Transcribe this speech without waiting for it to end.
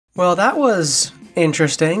Well, that was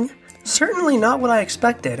interesting. Certainly not what I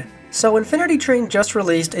expected. So Infinity Train just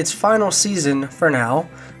released its final season, for now,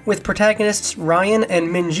 with protagonists Ryan and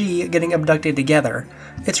Minji getting abducted together.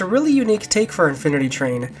 It's a really unique take for Infinity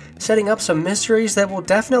Train, setting up some mysteries that we'll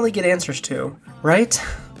definitely get answers to, right?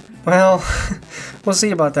 Well, we'll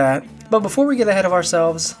see about that. But before we get ahead of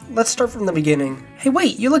ourselves, let's start from the beginning. Hey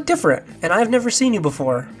wait, you look different, and I've never seen you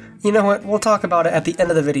before. You know what, we'll talk about it at the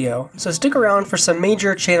end of the video, so stick around for some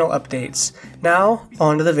major channel updates. Now,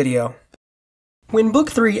 on to the video. When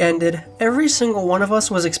Book 3 ended, every single one of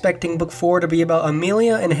us was expecting Book 4 to be about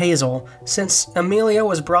Amelia and Hazel, since Amelia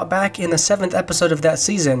was brought back in the 7th episode of that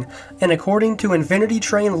season, and according to Infinity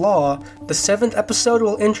Train law, the 7th episode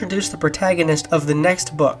will introduce the protagonist of the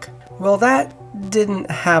next book. Well, that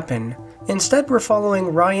didn't happen. Instead, we're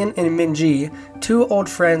following Ryan and Minji, two old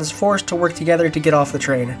friends forced to work together to get off the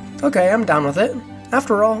train. Okay, I'm down with it.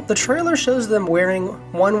 After all, the trailer shows them wearing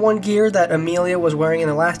one gear that Amelia was wearing in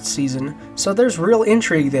the last season, so there's real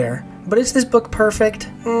intrigue there. But is this book perfect?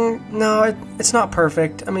 No, it's not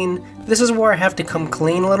perfect. I mean, this is where I have to come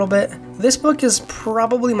clean a little bit. This book is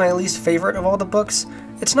probably my least favorite of all the books.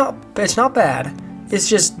 It's not bad. It's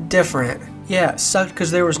just different. Yeah, it sucked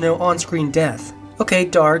because there was no on-screen death. Okay,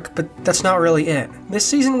 dark, but that's not really it. This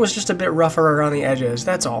season was just a bit rougher around the edges,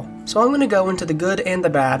 that's all. So I'm going to go into the good and the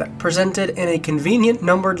bad, presented in a convenient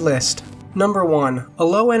numbered list. Number 1, a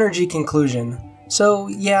low energy conclusion. So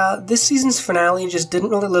yeah, this season's finale just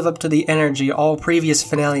didn't really live up to the energy all previous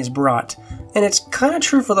finales brought. And it's kinda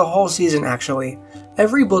true for the whole season actually.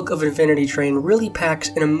 Every book of Infinity Train really packs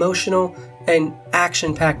an emotional and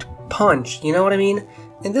action-packed punch, you know what I mean?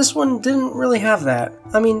 And this one didn't really have that.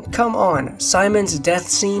 I mean, come on, Simon's death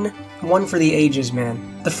scene, one for the ages,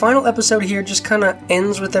 man. The final episode here just kinda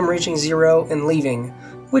ends with them reaching 0 and leaving,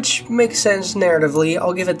 which makes sense narratively,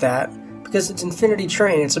 I'll give it that, because it's Infinity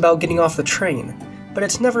Train, it's about getting off the train. But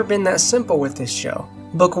it's never been that simple with this show.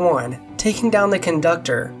 Book 1, taking down the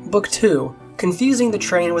conductor. Book 2, confusing the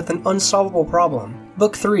train with an unsolvable problem.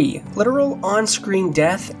 Book 3, literal on-screen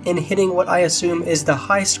death and hitting what I assume is the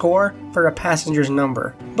high score for a passenger's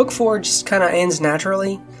number. Book 4 just kinda ends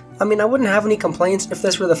naturally. I mean, I wouldn't have any complaints if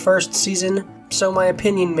this were the first season, so my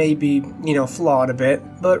opinion may be, flawed a bit,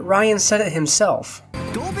 but Ryan said it himself.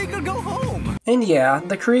 Go big or go home! And yeah,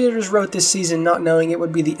 the creators wrote this season not knowing it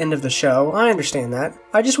would be the end of the show, I understand that.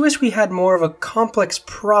 I just wish we had more of a complex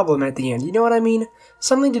problem at the end, you know what I mean?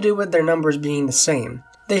 Something to do with their numbers being the same.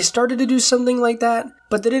 They started to do something like that,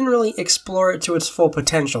 but they didn't really explore it to its full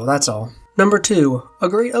potential, that's all. Number 2, a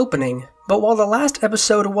great opening. But while the last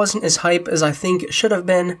episode wasn't as hype as I think it should have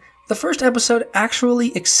been, the first episode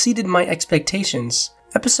actually exceeded my expectations.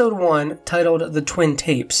 Episode 1, titled The Twin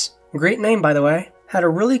Tapes, great name by the way, had a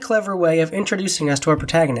really clever way of introducing us to our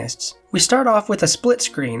protagonists. We start off with a split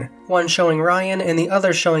screen, one showing Ryan and the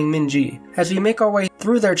other showing Minji. As we make our way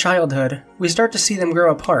through their childhood, we start to see them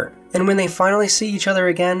grow apart, and when they finally see each other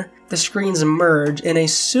again, the screens merge in a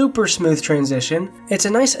super smooth transition. It's a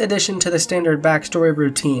nice addition to the standard backstory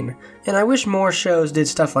routine, and I wish more shows did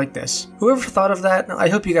stuff like this. Whoever thought of that, I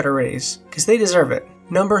hope you got a raise, because they deserve it.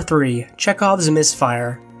 Number 3, Chekhov's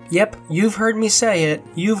misfire. Yep, you've heard me say it.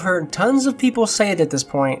 You've heard tons of people say it at this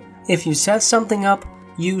point. If you set something up,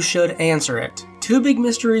 you should answer it. Two big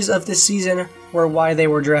mysteries of this season were why they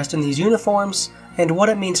were dressed in these uniforms and what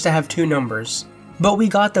it means to have two numbers. But we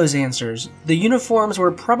got those answers. The uniforms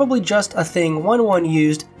were probably just a thing 1-1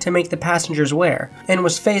 used to make the passengers wear, and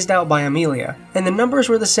was phased out by Amelia. And the numbers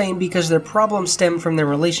were the same because their problem stemmed from their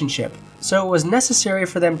relationship, so it was necessary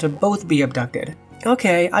for them to both be abducted.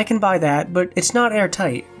 Okay, I can buy that, but it's not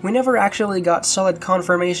airtight. We never actually got solid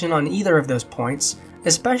confirmation on either of those points,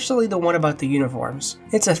 especially the one about the uniforms.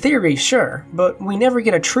 It's a theory, sure, but we never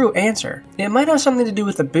get a true answer. It might have something to do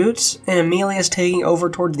with the boots and Amelia's taking over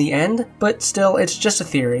towards the end, but still, it's just a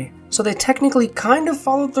theory. So they technically kind of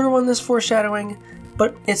followed through on this foreshadowing,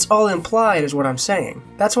 but it's all implied is what I'm saying.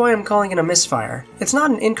 That's why I'm calling it a misfire. It's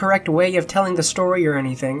not an incorrect way of telling the story or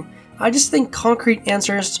anything. I just think concrete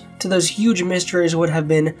answers to those huge mysteries would have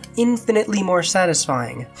been infinitely more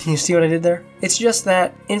satisfying. You see what I did there? It's just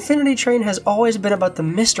that Infinity Train has always been about the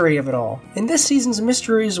mystery of it all. And this season's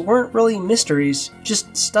mysteries weren't really mysteries,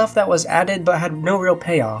 just stuff that was added but had no real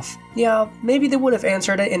payoff. Yeah, maybe they would have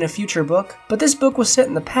answered it in a future book, but this book was set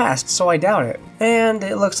in the past, so I doubt it. And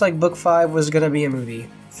it looks like book 5 was gonna be a movie.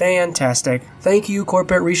 Fantastic. Thank you,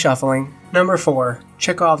 corporate reshuffling. Number 4,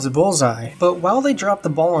 Chekhov's bullseye. But while they dropped the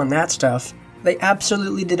ball on that stuff, they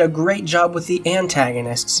absolutely did a great job with the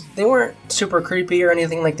antagonists. They weren't super creepy or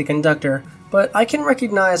anything like the conductor, but I can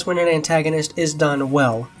recognize when an antagonist is done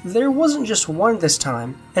well. There wasn't just one this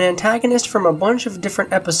time. An antagonist from a bunch of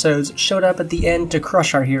different episodes showed up at the end to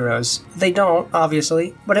crush our heroes. They don't,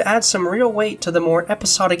 obviously, but it adds some real weight to the more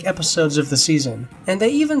episodic episodes of the season. And they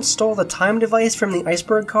even stole the time device from the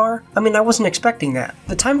iceberg car? I mean, I wasn't expecting that.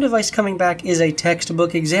 The time device coming back is a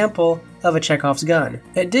textbook example of a Chekhov's gun.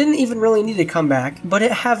 It didn't even really need to come back, but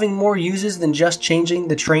it having more uses than just changing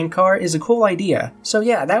the train car is a cool idea. So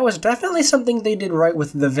yeah, that was definitely something they did right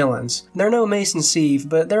with the villains. They're no Mace and Steve,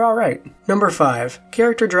 but they're alright. Number 5.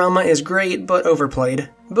 Character drama is great, but overplayed.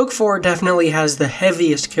 Book 4 definitely has the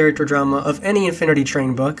heaviest character drama of any Infinity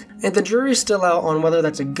Train book, and the jury's still out on whether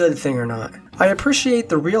that's a good thing or not. I appreciate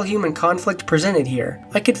the real human conflict presented here.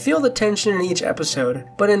 I could feel the tension in each episode,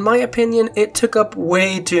 but in my opinion, it took up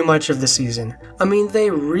way too much of the season. I mean, they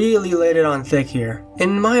really laid it on thick here.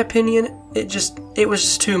 In my opinion, it was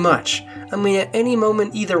just too much. I mean, at any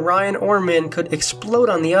moment, either Ryan or Min could explode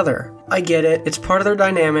on the other. I get it, it's part of their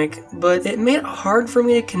dynamic, but it made it hard for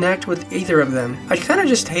me to connect with either of them. I kinda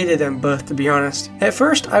just hated them both, to be honest. At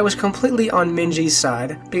first, I was completely on Minji's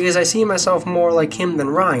side, because I see myself more like him than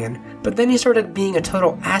Ryan, but then he started being a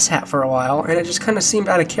total asshat for a while, and it just kinda seemed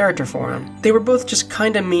out of character for him. They were both just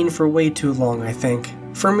kinda mean for way too long, I think.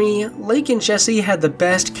 For me, Lake and Jesse had the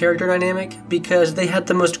best character dynamic because they had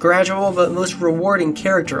the most gradual but most rewarding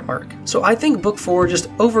character arc. So I think Book 4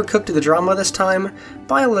 just overcooked the drama this time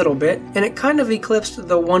by a little bit, and it kind of eclipsed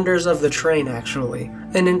the wonders of the train actually,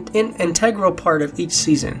 an integral part of each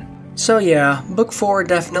season. So yeah, Book 4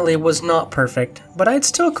 definitely was not perfect, but I'd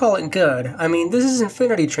still call it good. I mean, this is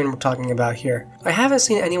Infinity Train we're talking about here. I haven't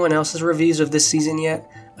seen anyone else's reviews of this season yet.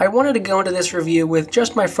 I wanted to go into this review with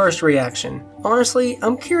just my first reaction. Honestly,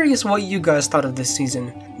 I'm curious what you guys thought of this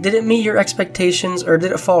season. Did it meet your expectations or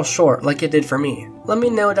did it fall short like it did for me? Let me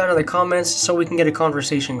know down in the comments so we can get a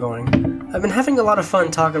conversation going. I've been having a lot of fun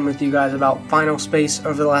talking with you guys about Final Space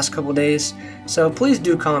over the last couple days, so please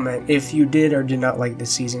do comment if you did or did not like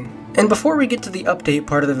this season. And before we get to the update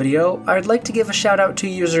part of the video, I'd like to give a shout out to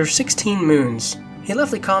user 16 Moons. He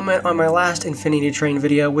left a comment on my last Infinity Train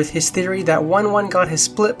video with his theory that 1-1 got his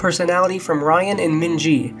split personality from Ryan and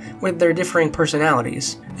Min-ji, with their differing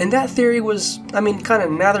personalities. And that theory was, kinda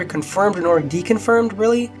neither confirmed nor deconfirmed,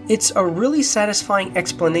 really. It's a really satisfying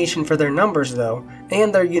explanation for their numbers though,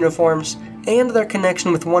 and their uniforms, and their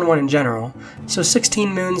connection with 1-1 in general. So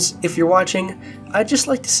 16 Moons, if you're watching, I'd just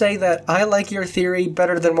like to say that I like your theory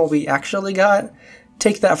better than what we actually got.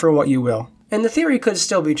 Take that for what you will. And the theory could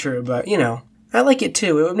still be true, but you know. I like it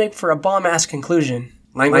too, it would make for a bomb-ass conclusion.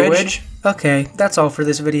 Language? Okay, that's all for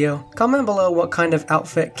this video. Comment below what kind of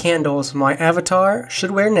outfit candles my avatar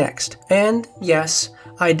should wear next. And yes,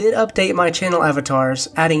 I did update my channel avatars,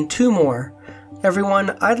 adding 2 more.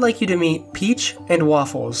 Everyone, I'd like you to meet Peach and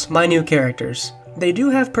Waffles, my new characters. They do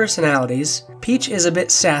have personalities. Peach is a bit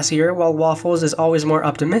sassier, while Waffles is always more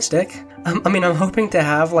optimistic. I'm hoping to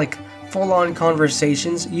have, full-on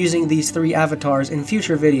conversations using these 3 avatars in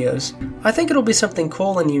future videos. I think it'll be something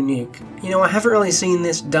cool and unique. You know, I haven't really seen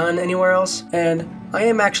this done anywhere else, and I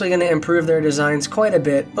am actually going to improve their designs quite a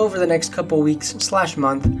bit over the next couple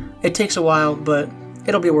weeks/month. It takes a while, but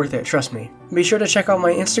it'll be worth it, trust me. Be sure to check out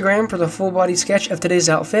my Instagram for the full body sketch of today's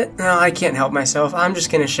outfit. No, I can't help myself, I'm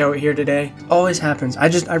just going to show it here today. Always happens. I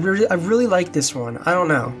really like this one. I don't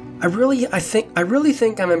know. I really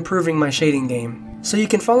think I'm improving my shading game. So you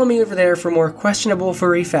can follow me over there for more questionable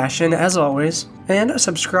furry fashion, as always, and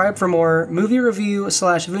subscribe for more movie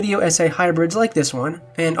review/video essay hybrids like this one,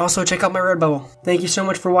 and also check out my Redbubble. Thank you so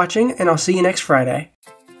much for watching, and I'll see you next Friday.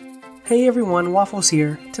 Hey everyone, Waffles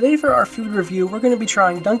here. Today for our food review, we're going to be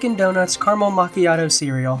trying Dunkin' Donuts Caramel Macchiato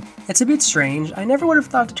cereal. It's a bit strange, I never would have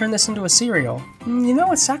thought to turn this into a cereal. You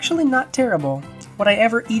know, it's actually not terrible. Would I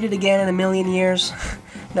ever eat it again in a million years?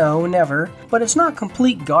 No, never. But it's not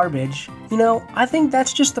complete garbage. You know, I think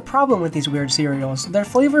that's just the problem with these weird cereals. Their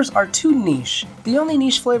flavors are too niche. The only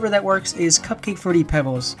niche flavor that works is Cupcake Fruity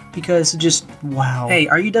Pebbles, because just wow. Hey,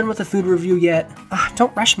 are you done with the food review yet?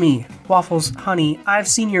 Don't rush me. Waffles, honey, I've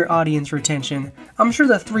seen your audience retention. I'm sure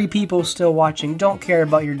the 3 people still watching don't care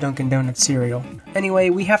about your Dunkin' Donuts cereal. Anyway,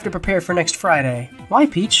 we have to prepare for next Friday. Why,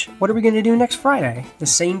 Peach? What are we gonna do next Friday? The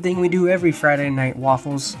same thing we do every Friday night,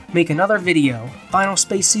 Waffles. Make another video. Final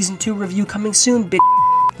Space Season 2 review coming soon, bitch.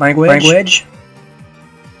 Language?